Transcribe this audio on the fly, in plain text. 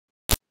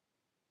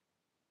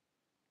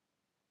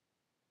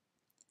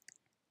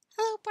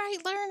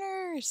bright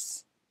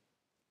learners.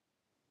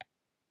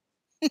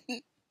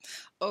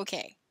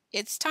 Okay,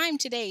 it's time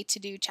today to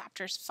do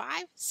chapters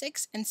 5,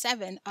 6, and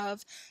 7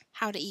 of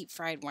How to Eat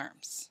Fried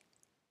Worms.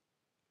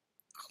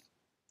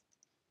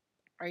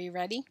 Are you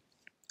ready?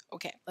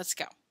 Okay, let's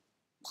go.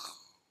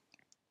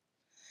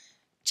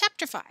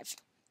 Chapter 5,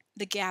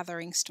 The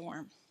Gathering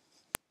Storm.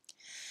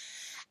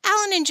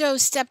 Alan and Joe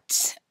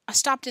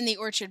stopped in the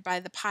orchard by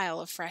the pile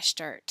of fresh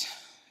dirt.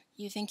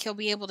 You think he'll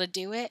be able to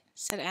do it?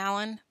 Said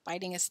Alan,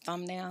 biting his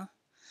thumbnail.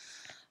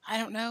 I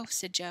don't know,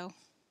 said Joe.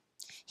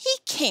 He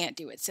can't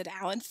do it, said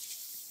Alan.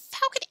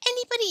 How could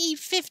anybody eat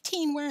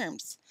 15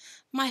 worms?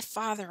 My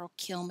father'll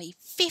kill me.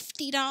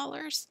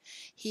 $50?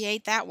 He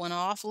ate that one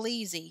awful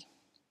easy.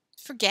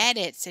 Forget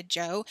it, said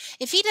Joe.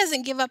 If he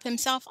doesn't give up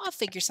himself, I'll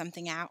figure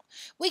something out.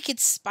 We could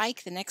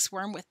spike the next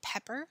worm with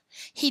pepper.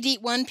 He'd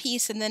eat one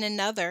piece and then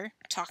another,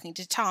 talking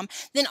to Tom.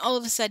 Then all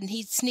of a sudden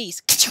he'd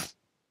sneeze.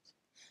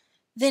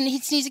 Then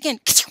he'd sneeze again.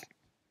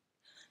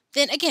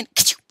 Then again.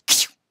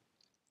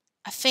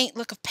 A faint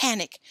look of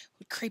panic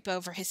would creep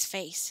over his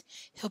face.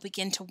 He'll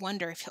begin to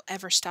wonder if he'll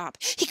ever stop.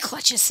 He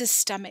clutches his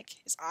stomach.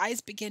 His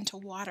eyes begin to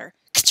water.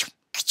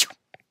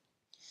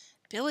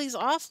 Billy's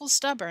awful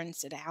stubborn,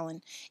 said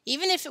Alan.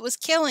 Even if it was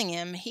killing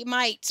him, he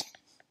might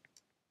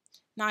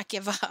not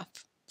give up.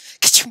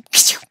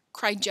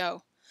 Cried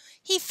Joe.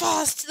 He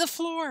falls to the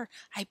floor.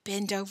 I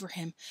bend over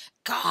him.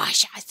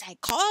 Gosh, I say,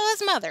 call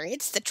his mother.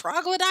 It's the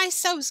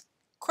troglodysosis.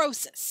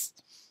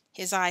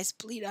 His eyes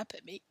bleed up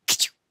at me.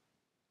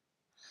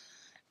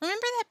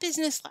 Remember that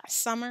business last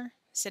summer?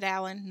 Said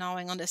Alan,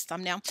 gnawing on his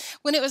thumbnail.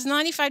 When it was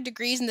 95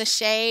 degrees in the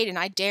shade and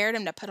I dared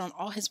him to put on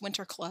all his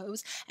winter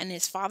clothes and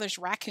his father's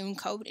raccoon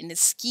coat and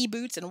his ski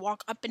boots and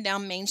walk up and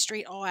down Main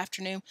Street all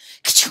afternoon.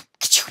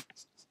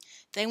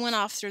 They went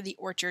off through the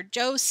orchard,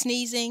 Joe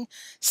sneezing,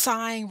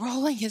 sighing,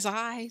 rolling his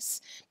eyes,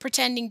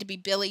 pretending to be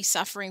Billy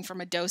suffering from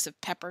a dose of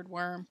peppered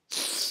worm.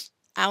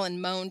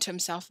 Alan moaned to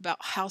himself about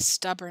how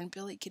stubborn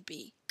Billy could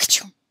be.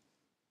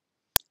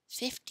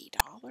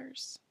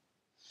 $50?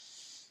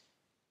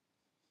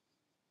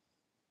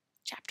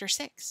 Chapter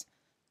 6,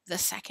 The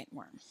Second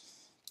Worm.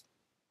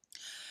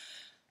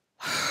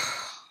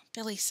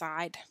 Billy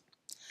sighed.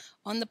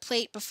 On the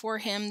plate before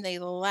him lay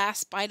the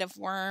last bite of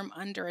worm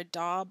under a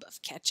daub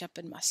of ketchup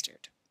and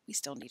mustard. We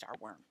still need our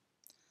worm.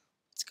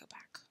 Let's go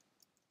back.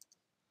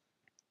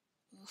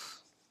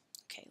 Oof.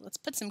 Okay, let's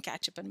put some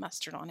ketchup and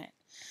mustard on it.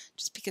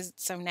 Just because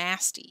it's so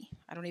nasty,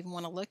 I don't even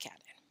want to look at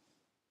it.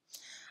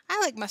 I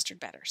like mustard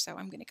better, so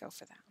I'm going to go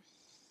for that.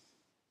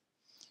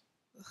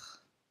 Ugh.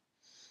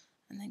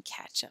 And then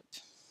ketchup.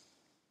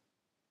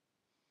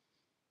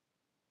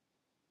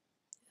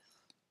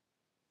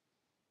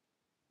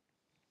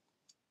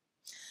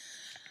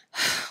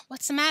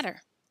 What's the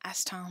matter?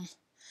 Asked Tom.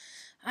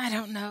 I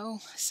don't know,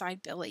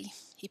 sighed Billy.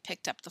 He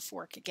picked up the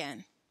fork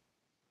again.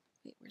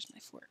 Wait, where's my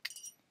fork?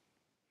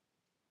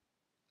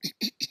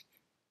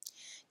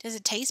 Does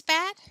it taste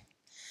bad?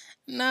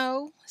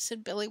 No,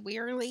 said Billy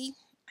wearily.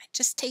 I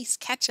just taste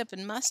ketchup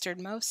and mustard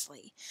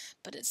mostly,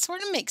 but it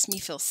sort of makes me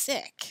feel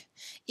sick,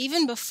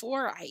 even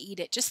before I eat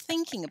it, just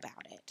thinking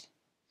about it.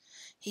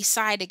 He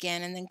sighed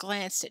again and then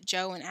glanced at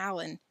Joe and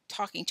Alan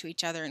talking to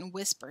each other in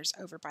whispers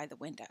over by the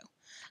window.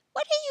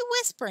 What are you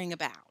whispering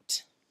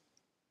about?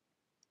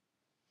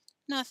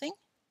 Nothing.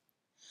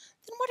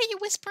 Then what are you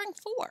whispering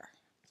for?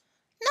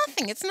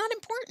 Nothing. It's not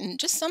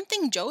important. Just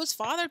something Joe's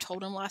father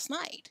told him last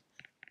night.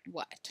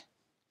 What?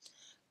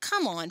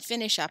 Come on,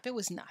 finish up. It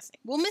was nothing.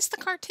 We'll miss the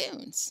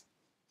cartoons.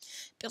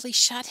 Billy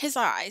shut his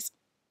eyes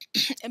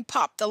and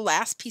popped the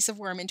last piece of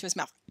worm into his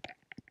mouth.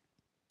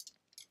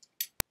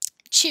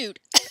 Chewed.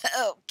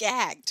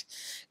 Gagged.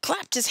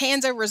 Clapped his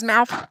hands over his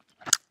mouth.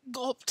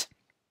 Gulped.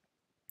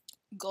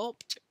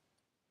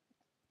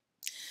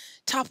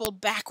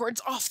 Toppled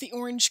backwards off the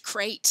orange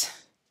crate.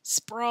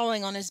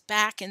 Sprawling on his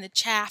back in the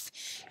chaff,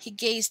 he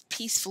gazed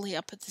peacefully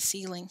up at the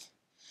ceiling.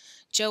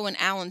 Joe and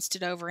Alan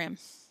stood over him.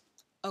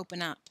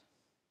 Open up.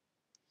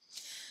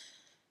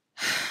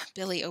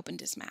 Billy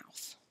opened his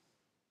mouth.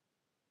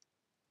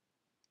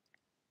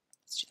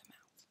 Let's do the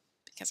mouth,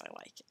 because I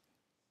like it.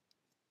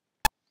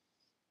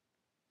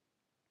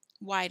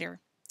 Wider.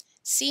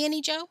 See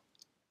any, Joe?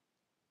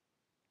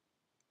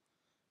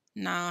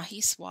 Nah, he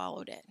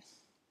swallowed it.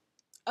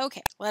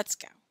 Okay, let's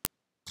go.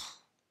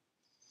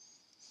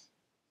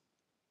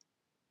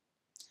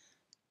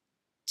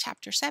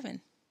 Chapter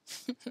 7.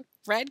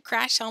 Red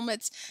crash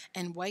helmets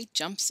and white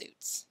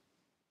jumpsuits.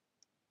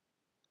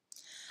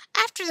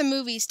 After the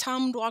movies,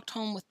 Tom walked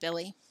home with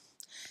Billy.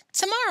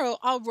 Tomorrow,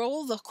 I'll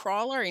roll the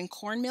crawler in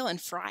cornmeal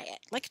and fry it,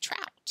 like a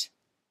trout.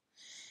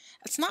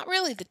 It's not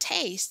really the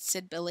taste,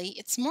 said Billy.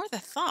 It's more the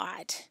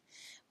thought.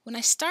 When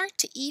I start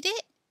to eat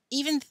it,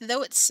 Even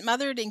though it's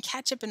smothered in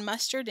ketchup and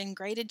mustard and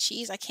grated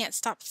cheese, I can't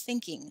stop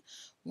thinking.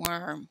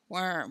 Worm,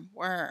 worm,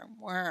 worm,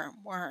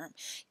 worm, worm.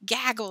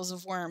 Gaggles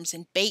of worms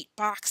in bait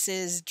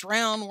boxes,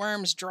 drowned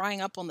worms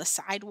drying up on the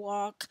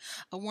sidewalk,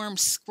 a worm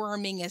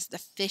squirming as the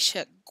fish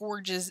hook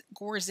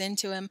gores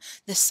into him,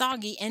 the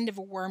soggy end of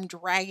a worm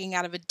dragging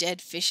out of a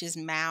dead fish's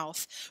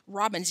mouth,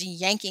 robins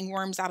yanking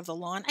worms out of the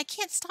lawn. I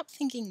can't stop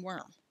thinking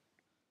worm.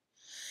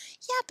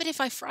 Yeah, but if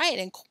I fry it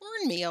in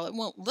cornmeal, it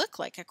won't look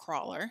like a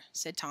crawler,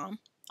 said Tom.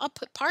 I'll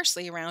put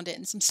parsley around it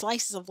and some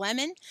slices of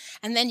lemon,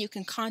 and then you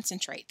can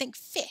concentrate. Think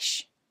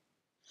fish.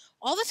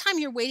 All the time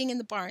you're waiting in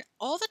the barn,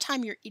 all the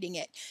time you're eating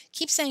it,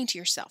 keep saying to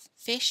yourself,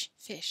 fish,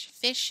 fish,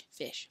 fish,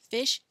 fish,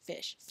 fish,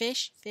 fish,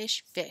 fish,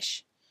 fish,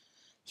 fish.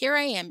 Here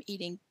I am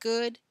eating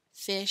good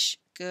fish,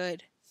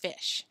 good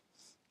fish.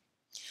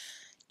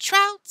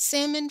 Trout,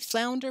 salmon,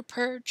 flounder,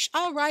 perch,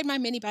 I'll ride my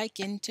mini bike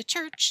into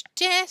church.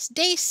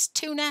 Dace,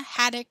 tuna,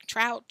 haddock,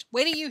 trout,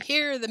 wait till you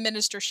hear the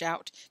minister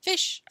shout.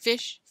 Fish,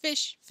 fish,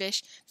 fish,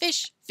 fish,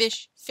 fish,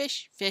 fish,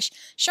 fish, fish,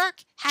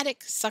 shark,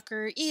 haddock,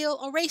 sucker, eel,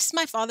 I'll race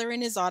my father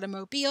in his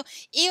automobile.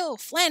 Eel,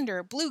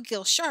 flounder,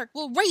 bluegill, shark,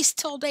 we'll race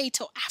till day,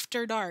 till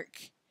after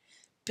dark.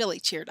 Billy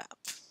cheered up.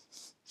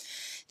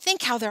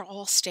 Think how they'll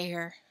all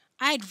stare.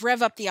 I'd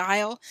rev up the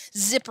aisle,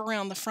 zip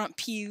around the front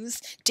pews,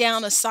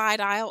 down a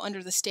side aisle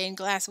under the stained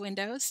glass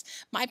windows.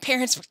 My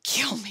parents would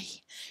kill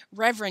me.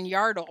 Reverend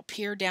Yardle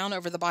peered down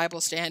over the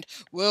Bible stand.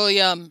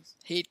 William,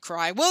 he'd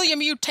cry,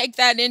 William, you take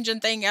that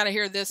engine thing out of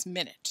here this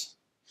minute.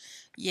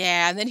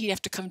 Yeah, and then he'd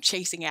have to come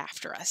chasing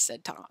after us,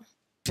 said Tom.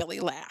 Billy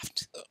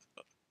laughed.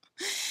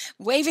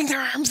 Waving their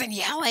arms and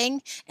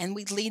yelling, and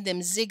we'd lead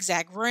them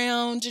zigzag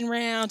round and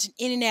round and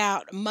in and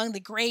out among the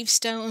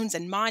gravestones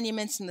and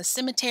monuments in the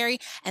cemetery,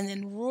 and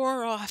then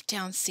roar off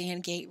down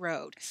Sandgate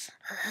Road,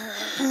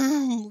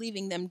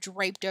 leaving them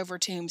draped over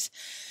tombs,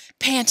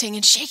 panting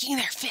and shaking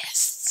their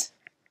fists.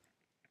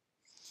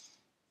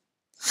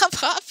 Huff,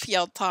 huff,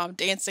 yelled Tom,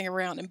 dancing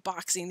around and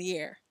boxing the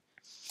air.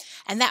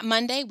 And that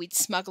Monday, we'd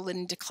smuggle it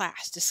into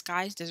class,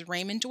 disguised as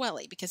Raymond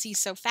Dwelly, because he's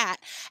so fat,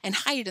 and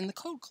hide it in the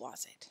coat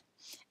closet.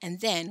 And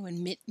then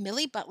when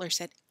Millie Butler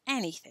said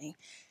anything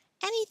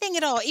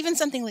at all, even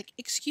something like,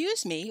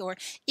 excuse me, or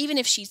even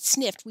if she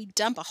sniffed, we'd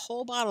dump a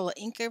whole bottle of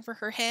ink over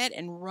her head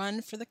and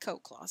run for the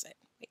coat closet.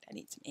 Wait, I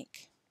need some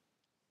ink.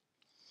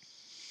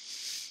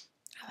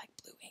 I like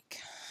blue ink.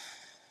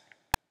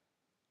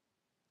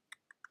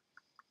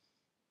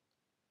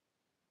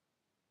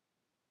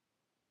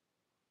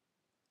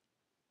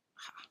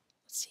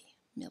 Let's see.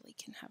 Millie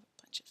can have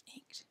a bunch of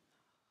ink.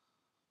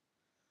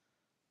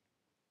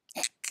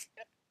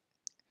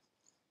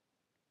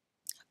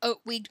 Oh,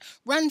 we'd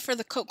run for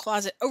the coat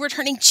closet,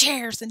 overturning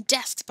chairs and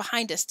desks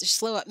behind us to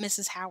slow up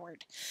Mrs.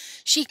 Howard.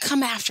 She'd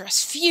come after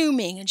us,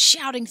 fuming and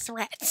shouting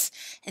threats.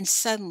 And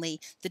suddenly,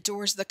 the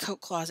doors of the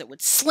coat closet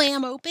would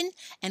slam open,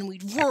 and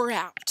we'd roar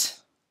out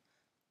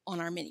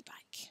on our mini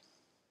bike.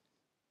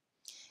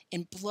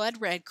 In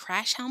blood-red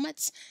crash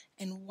helmets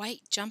and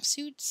white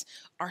jumpsuits,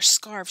 our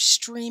scarves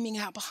streaming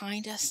out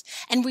behind us,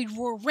 and we'd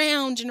roar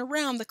round and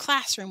around the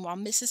classroom while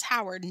Mrs.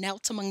 Howard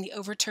knelt among the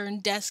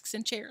overturned desks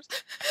and chairs,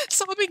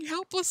 sobbing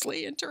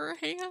helplessly into her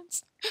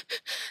hands.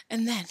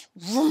 And then,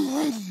 vroom,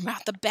 vroom,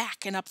 out the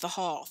back and up the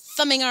hall,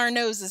 thumbing our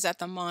noses at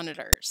the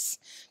monitors.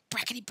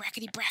 Brackety,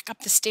 brackety, brack up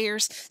the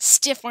stairs,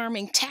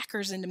 stiff-arming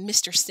tackers into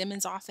Mr.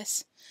 Simmons'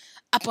 office.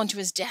 Up onto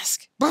his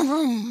desk. Boom,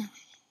 boom.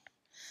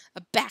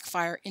 A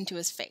backfire into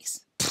his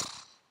face.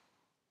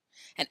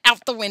 And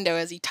out the window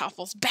as he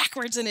topples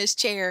backwards in his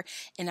chair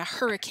in a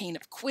hurricane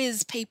of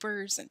quiz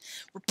papers and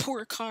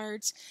report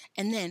cards.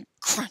 And then,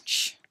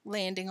 crunch,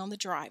 landing on the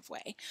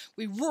driveway.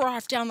 We roar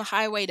off down the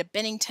highway to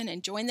Bennington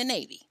and join the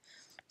Navy.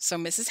 So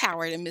Mrs.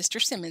 Howard and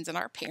Mr. Simmons and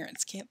our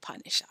parents can't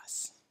punish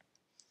us.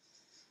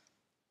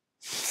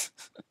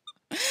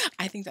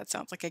 I think that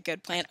sounds like a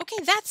good plan.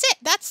 Okay, that's it.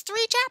 That's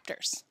 3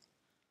 chapters.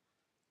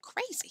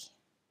 Crazy.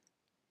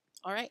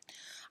 All right.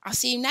 I'll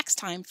see you next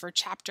time for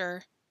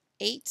chapter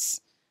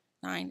 8,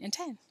 9, and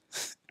 10.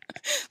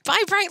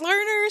 Bye, bright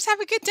learners. Have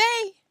a good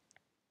day.